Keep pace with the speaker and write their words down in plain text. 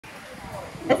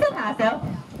It's a passo.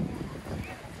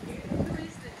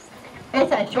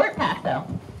 It's a short passo,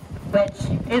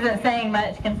 which isn't saying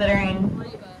much considering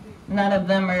none of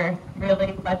them are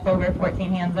really much over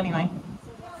 14 hands anyway.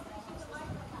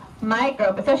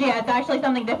 Micro, so it's actually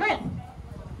something different?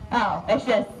 Oh, it's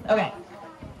just, okay.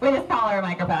 We just call her a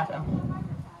micro passo.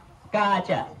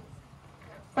 Gotcha.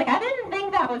 Like, I didn't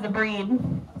think that was a breed.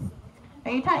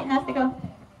 Are you tight enough to go?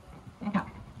 Okay.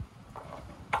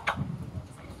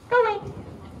 Go away.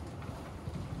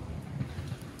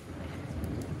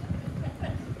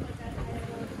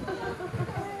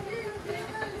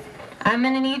 I'm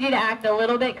going to need you to act a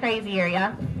little bit crazier,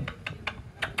 yeah?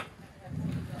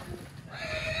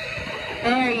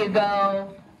 There you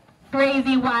go.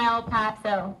 Crazy wild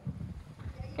passo.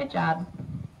 Good job.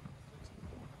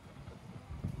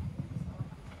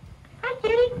 Hi,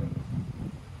 cutie.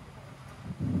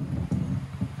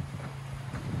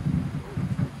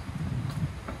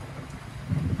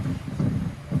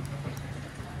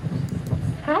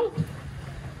 Hi.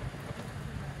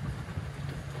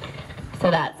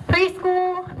 So that's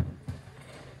preschool. You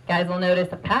guys will notice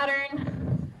a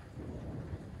pattern.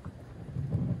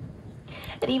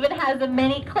 It even has a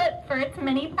mini clip for its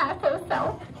mini passo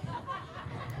self.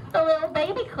 A little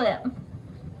baby clip.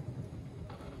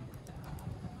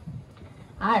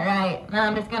 All right, now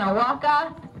I'm just gonna walk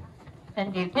off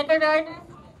and do kindergarten.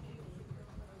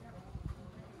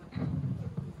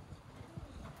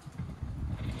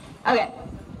 Okay,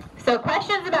 so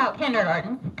questions about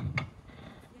kindergarten.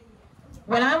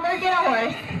 When I'm working a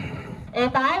horse,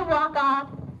 if I walk off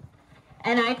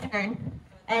and I turn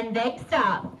and they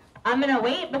stop, I'm gonna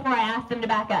wait before I ask them to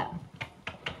back up.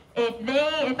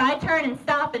 If I turn and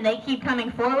stop and they keep coming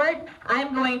forward,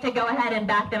 I'm going to go ahead and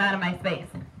back them out of my space,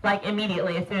 like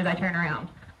immediately as soon as I turn around.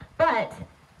 But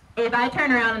if I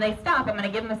turn around and they stop, I'm gonna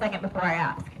give them a second before I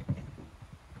ask.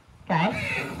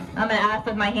 Okay? I'm gonna ask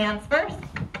with my hands first.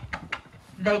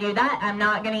 If they do that, I'm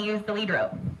not gonna use the lead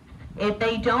rope. If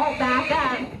they don't back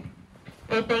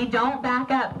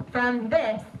up from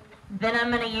this, then I'm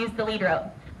gonna use the lead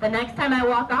rope. The next time I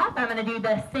walk off, I'm gonna do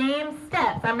the same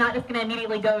steps. I'm not just gonna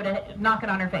immediately go to knock it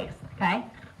on her face, okay?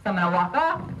 So I'm gonna walk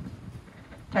off,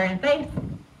 turn and face,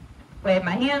 wave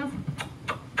my hands.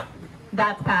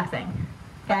 That's passing,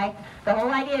 okay? The whole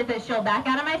idea is that she'll back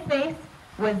out of my space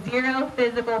with zero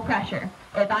physical pressure.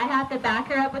 If I have to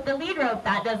back her up with the lead rope,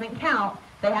 that doesn't count.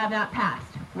 They have not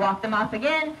passed. Walk them off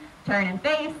again, turn and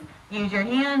face, use your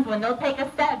hands. When they'll take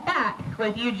a step back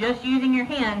with you just using your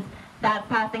hands, that's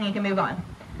passing, you can move on.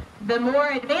 The more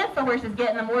advanced the horses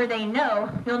get and the more they know,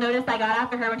 you'll notice I got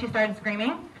after her when she started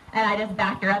screaming and I just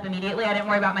backed her up immediately. I didn't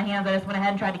worry about my hands, I just went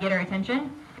ahead and tried to get her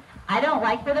attention. I don't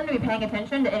like for them to be paying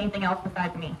attention to anything else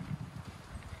besides me.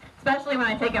 Especially when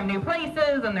I take them new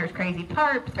places and there's crazy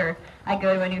tarps, or I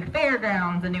go to a new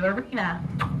fairgrounds, a new arena,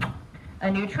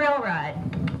 a new trail ride.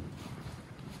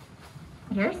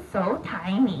 You're so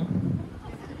tiny.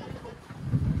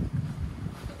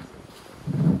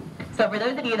 So for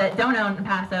those of you that don't own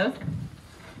passos,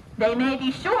 they may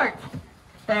be short.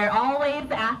 They're always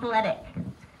athletic.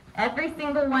 Every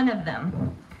single one of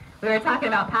them. We were talking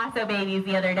about passo babies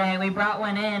the other day, and we brought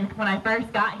one in when I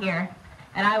first got here.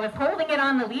 And I was holding it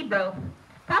on the lead rope,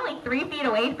 probably 3 feet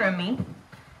away from me.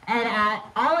 And at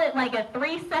like a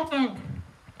 3-second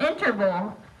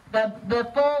interval,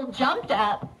 the foal jumped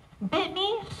up, bit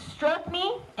me, struck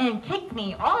me, and kicked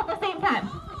me all at the same time.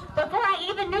 Before I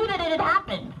even knew that it had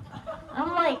happened.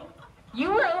 I'm like,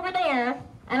 you were over there,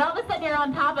 and all of a sudden you're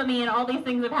on top of me, and all these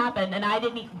things have happened, and I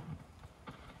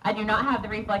do not have the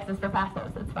reflexes for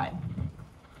passos. It's fine.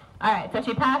 All right, so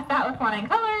she passed that with flying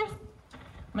colors.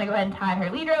 I'm going to go ahead and tie her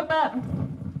lead rope up.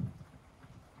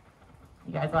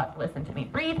 You guys will have to listen to me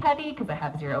breathe heavy because I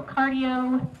have zero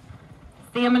cardio,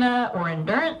 stamina, or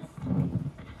endurance.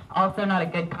 Also not a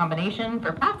good combination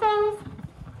for passos,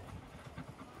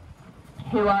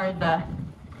 who are the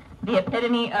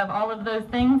epitome of all of those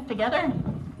things together.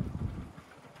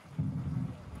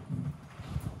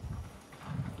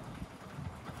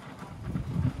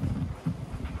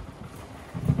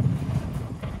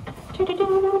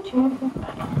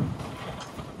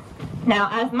 Now,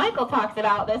 as Michael talks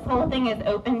about, this whole thing is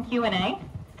open Q&A.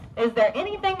 Is there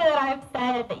anything that I've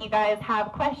said that you guys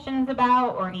have questions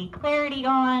about or need clarity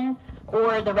on,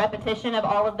 or the repetition of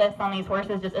all of this on these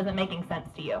horses just isn't making sense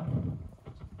to you?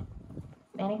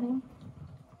 Anything?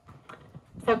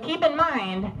 So keep in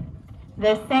mind,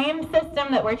 the same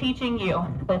system that we're teaching you,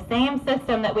 the same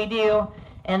system that we do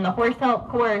in the horse help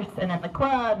course and in the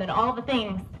club and all the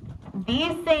things,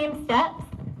 these same steps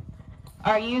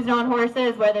are used on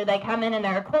horses whether they come in and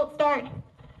they're a colt start,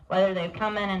 whether they've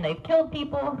come in and they've killed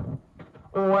people,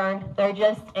 or they're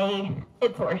just a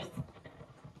kids horse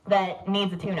that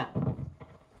needs a tune-up.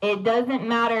 It doesn't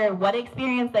matter what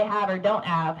experience they have or don't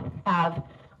have,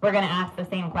 we're going to ask the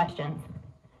same questions.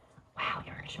 Wow,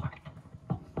 you're short.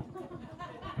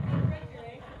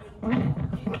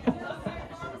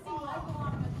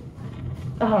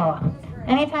 Oh,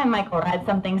 anytime Michael rides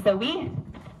something. So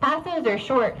passes are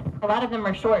short. A lot of them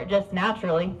are short just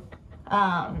naturally.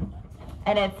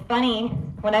 And it's funny,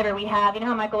 whenever we have, you know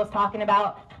how Michael was talking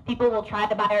about, people will try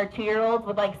to buy our 2-year-olds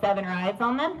with like 7 rides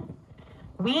on them?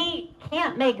 We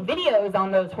can't make videos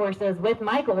on those horses with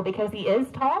Michael because he is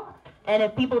tall. And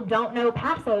if people don't know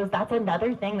passos, that's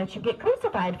another thing that you get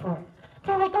crucified for.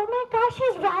 They're like, oh my gosh,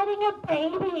 he's riding a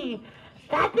baby.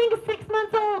 That thing is 6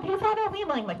 months old. He's on a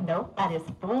wheel. I'm like, no, that is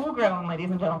full grown,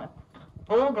 ladies and gentlemen.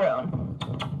 Full grown.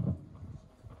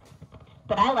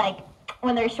 But I like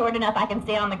when they're short enough I can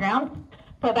stay on the ground,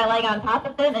 put my leg on top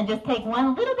of them, and just take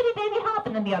one little bitty baby hop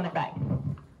and then be on their back.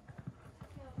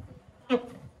 Yep.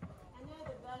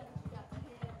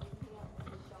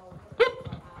 Yep.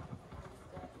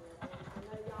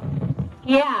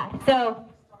 Yeah, so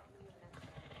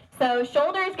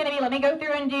shoulder is going to be, let me go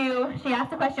through and do, she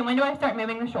asked the question, when do I start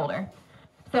moving the shoulder?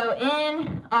 So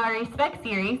in our Respect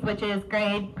series, which is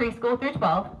grade preschool through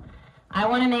 12, I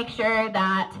want to make sure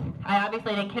that I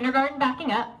obviously did kindergarten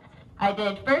backing up. I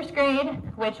did first grade,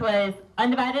 which was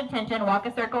undivided attention, walk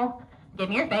a circle, give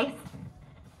me your face.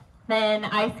 Then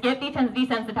I skipped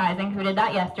desensitizing, who did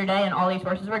that yesterday, and all these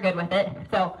horses were good with it.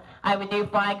 So I would do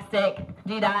flag, stick,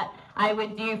 do that. I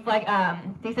would do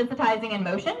desensitizing in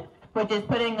motion, which is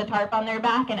putting the tarp on their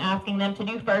back and asking them to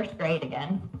do first grade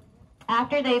again.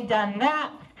 After they've done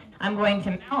that, I'm going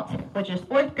to mount, which is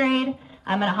 4th grade.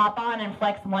 I'm going to hop on and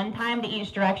flex 1 time to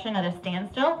each direction at a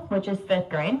standstill, which is 5th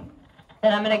grade.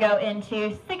 Then I'm going to go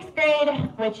into 6th grade,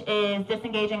 which is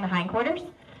disengaging the hindquarters.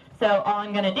 So all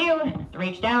I'm going to do is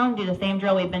reach down, do the same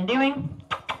drill we've been doing,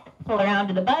 pull around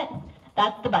to the butt.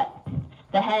 That's the butt.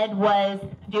 The head was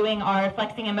doing our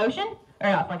flexing in motion,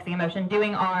 or not flexing in motion,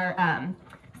 doing our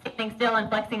sitting still and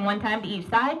flexing 1 time to each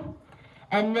side.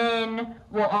 And then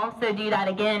we'll also do that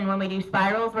again when we do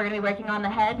spirals. We're going to be working on the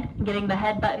head, getting the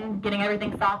head button, getting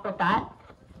everything soft with that.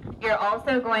 You're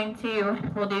also going to,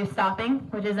 we'll do stopping,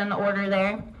 which is in the order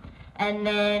there. And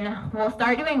then we'll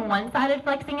start doing one-sided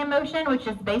flexing in motion, which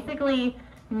is basically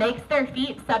makes their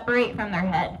feet separate from their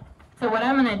head. So what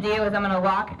I'm going to do is I'm going to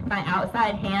lock my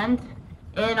outside hand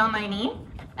in on my knee,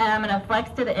 and I'm going to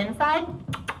flex to the inside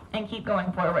and keep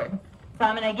going forward. So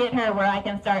I'm going to get her where I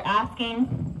can start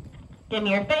asking, give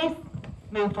me your face,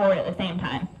 move forward at the same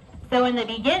time. So in the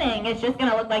beginning, it's just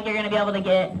going to look like you're going to be able to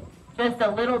get just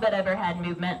a little bit of her head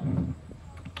movement.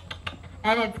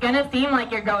 And it's going to seem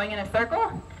like you're going in a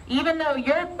circle, even though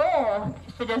your goal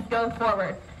is to just go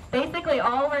forward. Basically,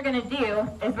 all we're going to do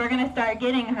is we're going to start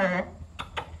getting her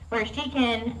where she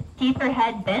can keep her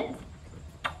head bent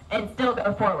and still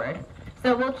go forward.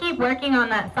 So we'll keep working on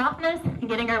that softness and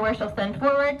getting her where she'll send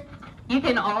forward. You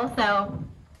can also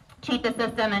cheat the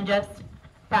system and just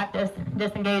practice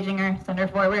disengaging her, send her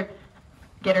forward,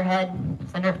 get her head,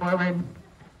 send her forward,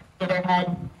 get her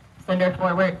head, send her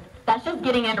forward. That's just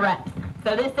getting in reps.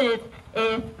 So this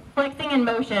is flexing in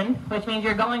motion, which means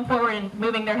you're going forward and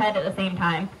moving their head at the same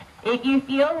time. If you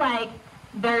feel like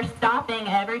they're stopping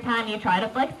every time you try to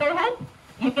flex their head,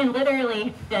 you can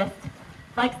literally just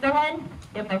flex their head,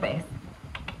 give them their face.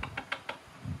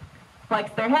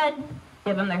 Flex their head,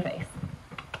 give them their face.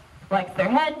 Flex their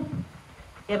head,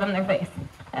 give them their face.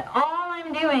 And all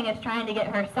I'm doing is trying to get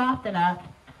her soft enough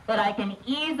that I can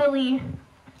easily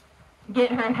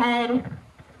get her head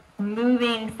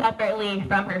moving separately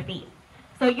from her feet.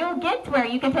 So you'll get to where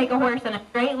you can take a horse in a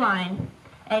straight line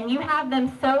and you have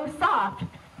them so soft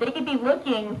they could be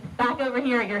looking back over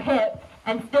here at your hip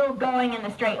and still going in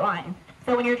the straight line.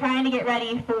 So when you're trying to get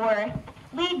ready for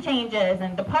lead changes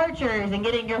and departures and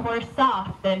getting your horse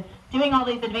soft and doing all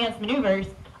these advanced maneuvers,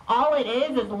 all it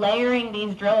is layering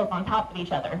these drills on top of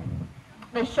each other.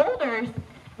 The shoulders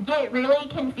get really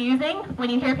confusing when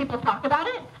you hear people talk about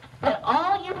it, but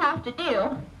all you have to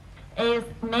do is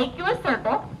make you a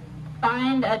circle,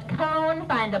 find a cone,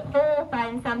 find a pole,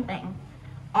 find something.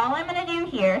 All I'm going to do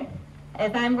here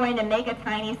is I'm going to make a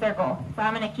tiny circle. So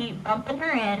I'm going to keep bumping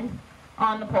her in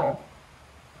on the pole.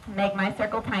 Make my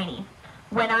circle tiny.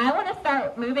 When I want to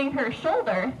start moving her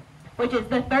shoulder, which is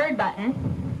the 3rd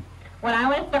button, when I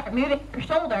want to start moving her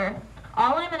shoulder,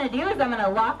 all I'm going to do is I'm going to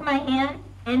lock my hand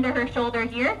into her shoulder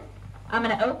here. I'm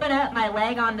going to open up my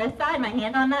leg on this side, my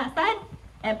hand on that side,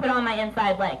 and put on my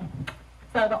inside leg.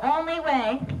 So the only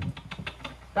way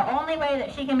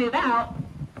that she can move out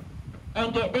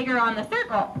and get bigger on the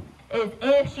circle is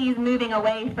if she's moving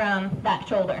away from that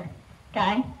shoulder,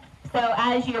 okay? So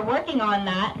as you're working on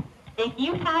that, if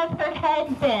you have her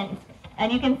head bent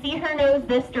and you can see her nose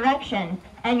this direction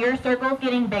and your circle's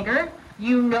getting bigger,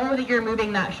 you know that you're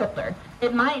moving that shoulder.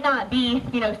 It might not be,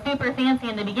 super fancy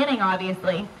in the beginning,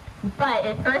 obviously, but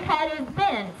if her head is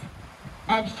bent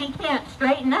and she can't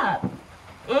straighten up,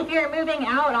 if you're moving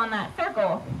out on that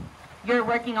circle, you're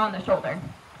working on the shoulder.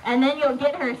 And then you'll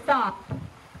get her soft,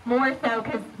 more so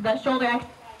because the shoulder exercise,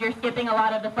 you're skipping a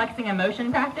lot of the flexing and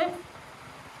motion practice.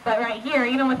 But right here,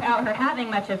 even without her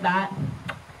having much of that,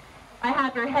 I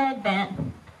have her head bent,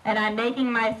 and I'm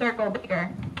making my circle bigger.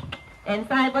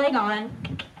 Inside leg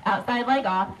on, outside leg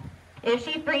off. If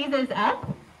she freezes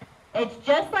up, it's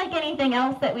just like anything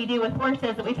else that we do with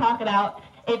horses that we talk about.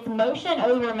 It's motion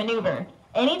over maneuver.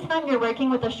 Anytime you're working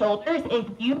with the shoulders, if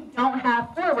you don't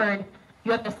have forward,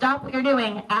 you have to stop what you're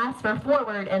doing, ask for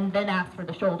forward, and then ask for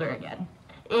the shoulder again.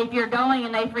 If you're going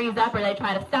and they freeze up or they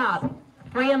try to stop,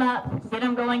 free them up, get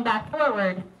them going back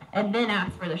forward, and then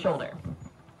ask for the shoulder.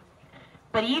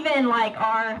 But even like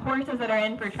our horses that are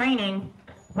in for training,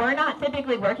 we're not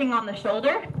typically working on the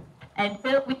shoulder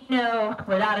until we know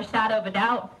without a shadow of a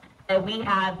doubt that we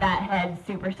have that head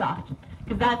super soft.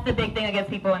 Because that's the big thing that gets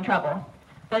people in trouble.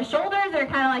 The shoulders are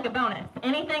kind of like a bonus.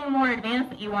 Anything more advanced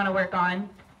that you want to work on,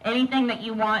 anything that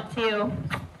you want to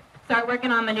start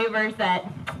working on maneuvers that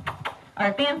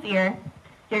are fancier,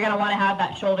 you're going to want to have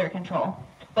that shoulder control.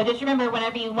 But just remember,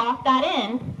 whenever you lock that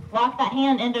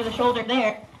hand into the shoulder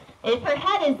there, if her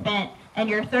head is bent and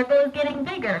your circle is getting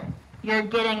bigger, you're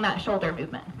getting that shoulder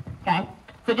movement, okay?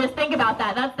 So just think about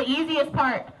that. That's the easiest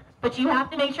part, but you have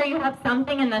to make sure you have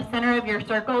something in the center of your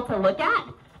circle to look at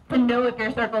to know if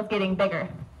your circle's getting bigger.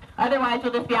 Otherwise,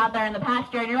 you'll just be out there in the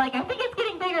pasture and you're like, I think it's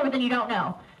getting bigger, but then you don't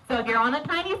know. So if you're on a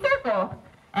tiny circle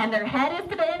and their head is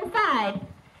to the inside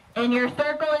and your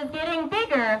circle is getting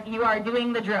bigger, you are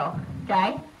doing the drill,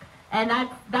 okay? And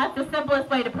that's the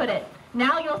simplest way to put it.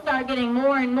 Now you'll start getting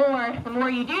more and more, the more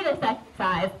you do this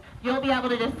exercise, you'll be able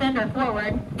to just send her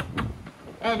forward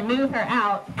and move her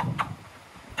out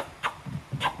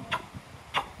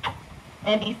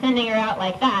and be sending her out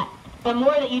like that. The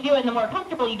more that you do it, the more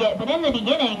comfortable you get. But in the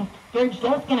beginning, you're just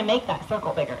going to make that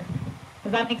circle bigger.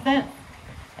 Does that make sense?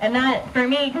 And that, for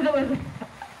me, because it was,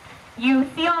 you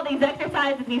see all these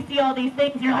exercises, you see all these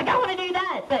things, you're like, I want to do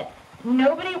that. But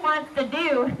nobody wants to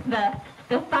do the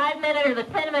 5-minute or the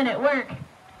 10-minute work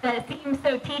that seems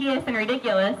so tedious and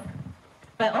ridiculous,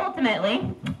 but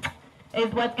ultimately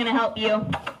is what's going to help you.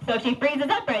 So if she freezes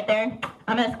up right there,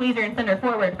 I'm going to squeeze her and send her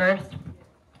forward first.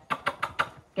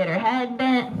 Get her head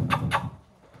bent.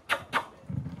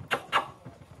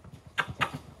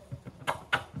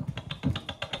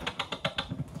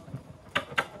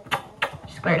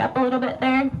 Square it up a little bit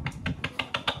there.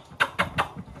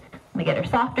 Let me get her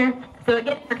softer. So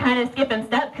again, we're kind of skipping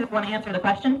steps because we want to answer the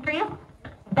question for you.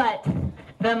 But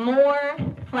the more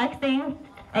flexing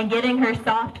and getting her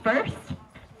soft first,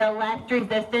 the less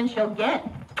resistance you'll get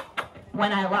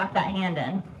when I lock that hand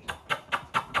in.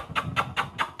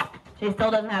 She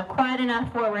still doesn't have quite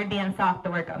enough forward being soft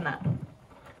to work on that.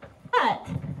 But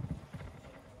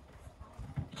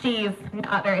she's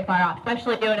not very far off,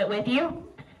 especially doing it with you.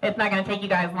 It's not going to take you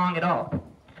guys long at all.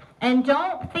 And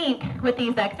don't think with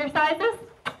these exercises,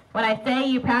 when I say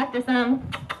you practice them,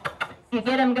 you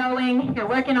get them going, you're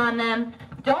working on them,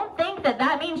 don't think that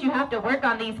that means you have to work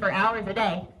on these for hours a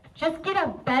day. Just get a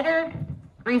better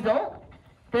result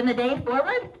than the day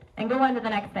forward and go on to the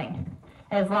next thing.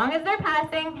 As long as they're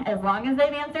passing, as long as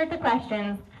they've answered the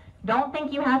questions, don't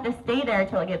think you have to stay there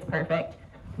until it gets perfect.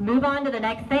 Move on to the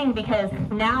next thing, because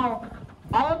now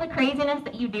all of the craziness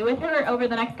that you do with her over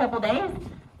the next couple days,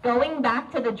 going back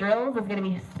to the drills is going to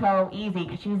be so easy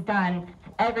because she's done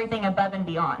everything above and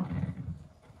beyond.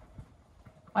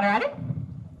 Want to ride it?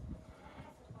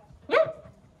 Yeah.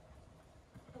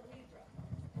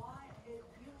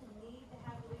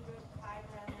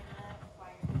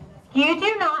 You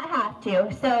do not have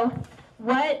to. So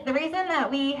the reason that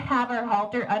we have our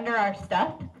halter under our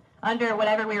stuff, under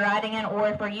whatever we're riding in, or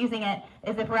if we're using it,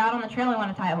 is if we're out on the trail and we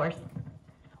want to tie a horse.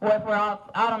 Or if we're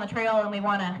out on the trail and we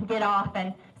want to get off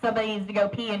and somebody needs to go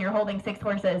pee and you're holding 6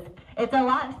 horses. It's a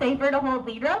lot safer to hold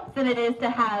lead ropes than it is to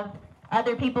have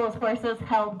other people's horses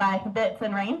held by bits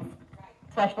and reins,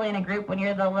 especially in a group when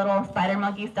you're the little spider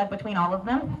monkey stuck between all of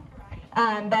them.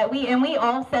 But we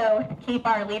also keep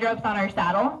our lead ropes on our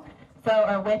saddle,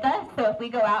 or with us. So if we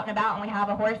go out and about and we have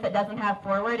a horse that doesn't have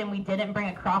forward and we didn't bring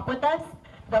a crop with us,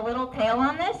 the little tail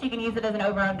on this, you can use it as an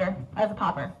over-under, as a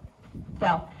popper.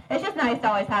 So it's just nice to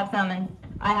always have some, and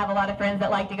I have a lot of friends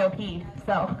that like to go pee,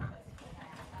 so.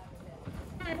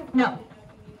 No.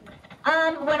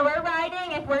 When we're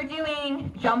riding, if we're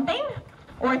doing jumping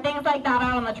or things like that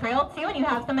out on the trail too, and you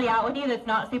have somebody out with you that's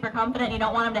not super confident and you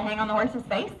don't want them to hang on the horse's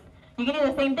face, you can do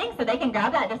the same thing so they can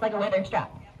grab that just like a wither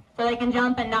strap. So they can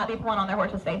jump and not be pulling on their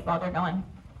horse's face while they're going.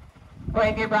 Or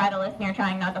if you're bridleless and you're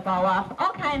trying not to fall off.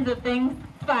 All kinds of things.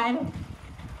 It's fine.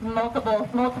 Multiple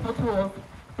tools.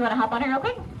 You want to hop on her real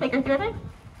quick? Take her through it?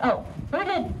 Oh, who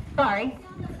did? Sorry.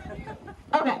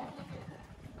 Okay.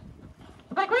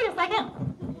 Like, wait a second.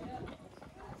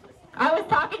 I was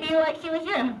talking to you like she was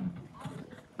you.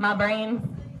 My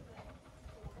brain.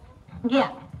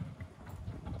 Yeah.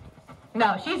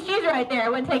 No, she's right there. It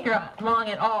wouldn't take her long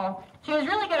at all. She was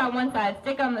really good on one side,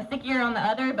 stickier on the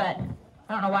other, but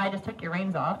I don't know why I just took your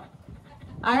reins off.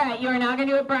 All right, you are now going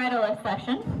to do a bridleless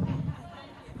session.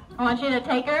 I want you to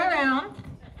take her around.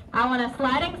 I want a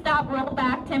sliding stop, roll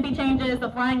back, tempi changes, a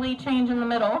flying lead change in the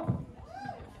middle.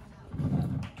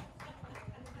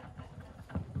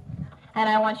 And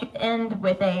I want you to end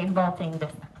with a vaulting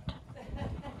descent.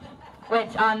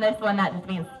 Which on this one, that just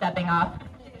means stepping off.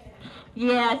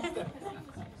 Yeah,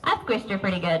 I squished her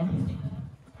pretty good.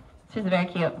 She's very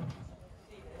cute.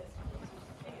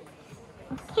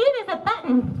 Cute as a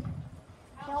button.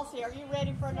 Kelsey, are you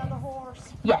ready for another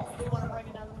horse? Yes. We want to bring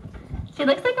another one. She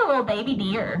looks like a little baby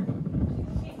deer.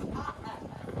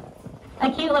 A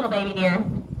cute little baby deer.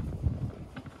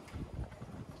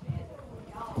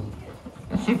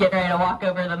 She's getting ready to walk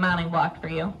over the mounting block for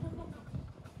you.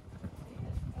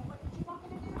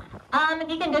 If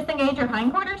you can disengage your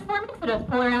hindquarters for me, so just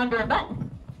pull around to her butt.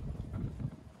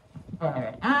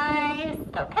 Very nice.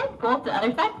 Okay, cool. To the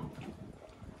other side.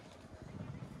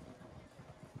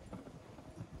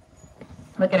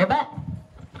 Look at her butt.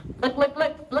 Look.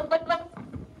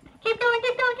 Keep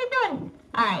going.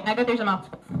 All right, now go through some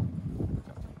obstacles.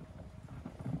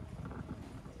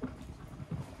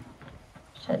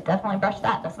 Should have definitely brushed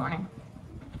that this morning.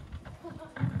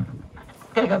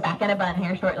 Gonna go back in a bun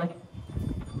here shortly.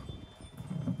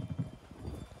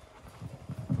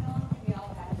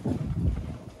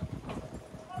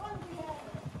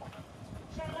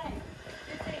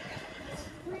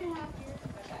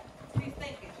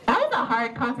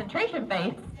 Hard concentration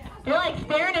face. You're like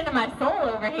staring into my soul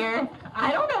over here.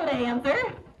 I don't know the answer.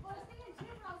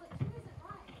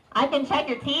 I can check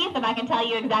your teeth and I can tell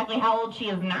you exactly how old she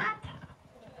is not.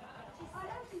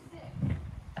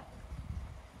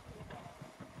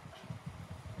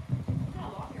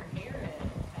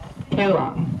 Too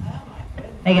long.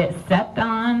 They get stepped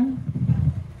on.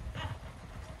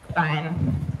 Fine.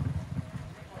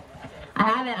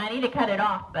 I need to cut it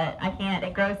off, but I can't.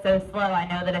 It grows so slow. I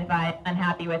know that if I'm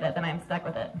unhappy with it, then I'm stuck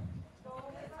with it.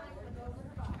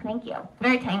 Thank you.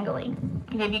 Very tangly.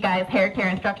 I give you guys hair care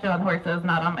instruction on horses,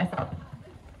 not on myself.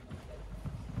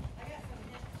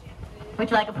 Would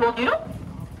you like a pool noodle?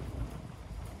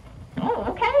 Oh,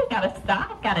 okay. Gotta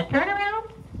stop. Gotta turn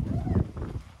around.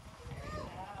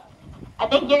 I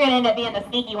think you're gonna end up being the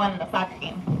sneaky one in the soccer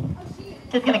game.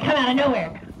 Just gonna come out of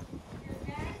nowhere.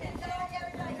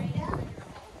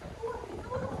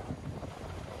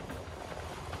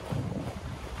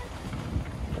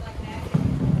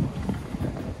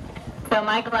 So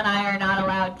Michael and I are not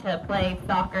allowed to play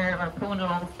soccer or pool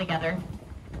noodles together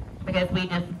because we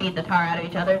just beat the tar out of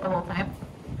each other the whole time.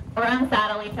 Or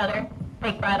unsaddle each other,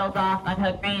 take bridles off,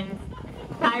 unhook reins,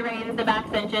 tie reins to back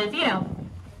cinches, you know,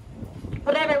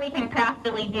 whatever we can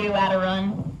craftily do at a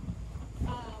run.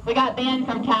 We got banned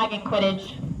from tag and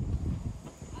quidditch.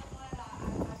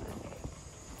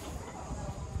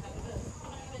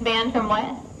 Banned from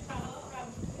what?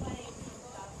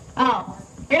 Oh,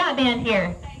 you're not banned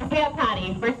here. We have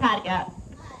Patty. Where's Patty at?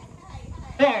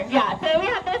 There, yeah. So we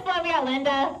have this one, we got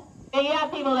Linda. And you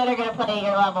have people that are going to play at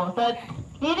your level. So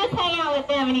you just hang out with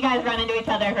them and you guys run into each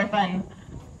other for fun.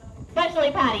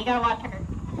 Especially Patty, you got to watch her.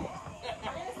 We're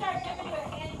going to start giving you a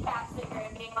handicap sticker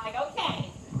and being like,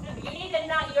 okay, you need to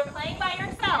not, you're playing by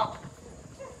yourself.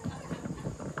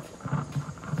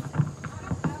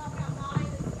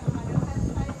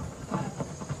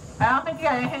 I don't think you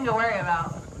got anything to worry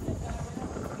about.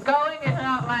 Going is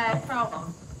not my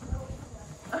problem.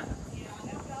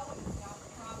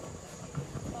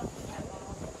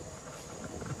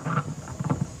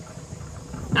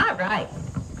 All right.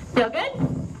 Feel good?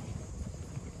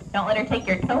 Don't let her take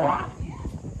your toe off.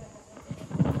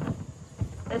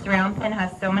 This round pin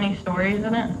has so many stories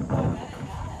in it.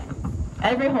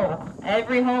 Every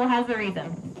hole has a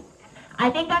reason. I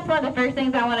think that's one of the first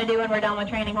things I want to do when we're done with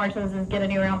training horses is get a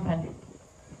new round pin.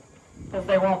 Because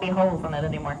there won't be holes in it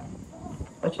anymore,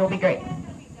 which will be great.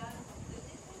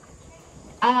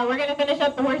 We're going to finish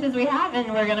up the horses we have,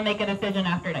 and we're going to make a decision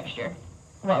after next year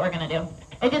what we're going to do.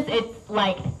 It's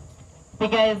like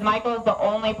because Michael's the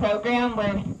only program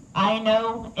where I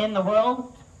know in the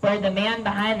world where the man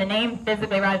behind the name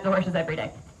physically rides the horses every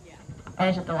day. And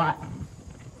it's just a lot,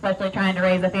 especially trying to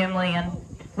raise a family, and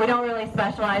we don't really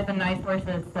specialize in nice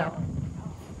horses, so.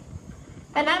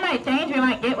 And that might change. We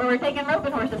might get where we're taking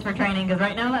roping horses for training, because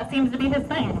right now that seems to be his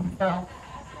thing, so.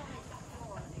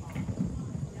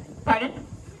 Pardon?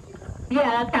 Yeah,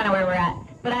 that's kind of where we're at.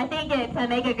 But I think to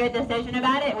make a good decision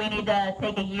about it, we need to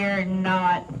take a year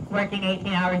not working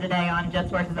 18 hours a day on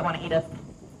just horses that want to eat us.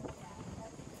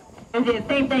 It's the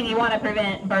same thing, you want to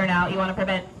prevent burnout, you want to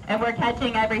prevent, and we're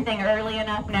catching everything early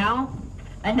enough now,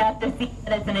 enough to see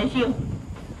that it's an issue.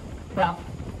 So,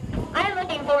 I'm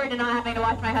looking forward to not having to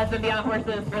watch my husband be on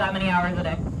horses for that many hours a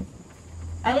day.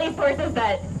 At least horses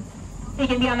that he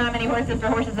can be on that many horses for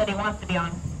horses that he wants to be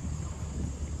on.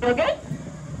 Feel good?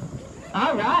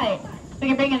 All right. We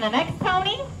can bring in the next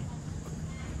pony.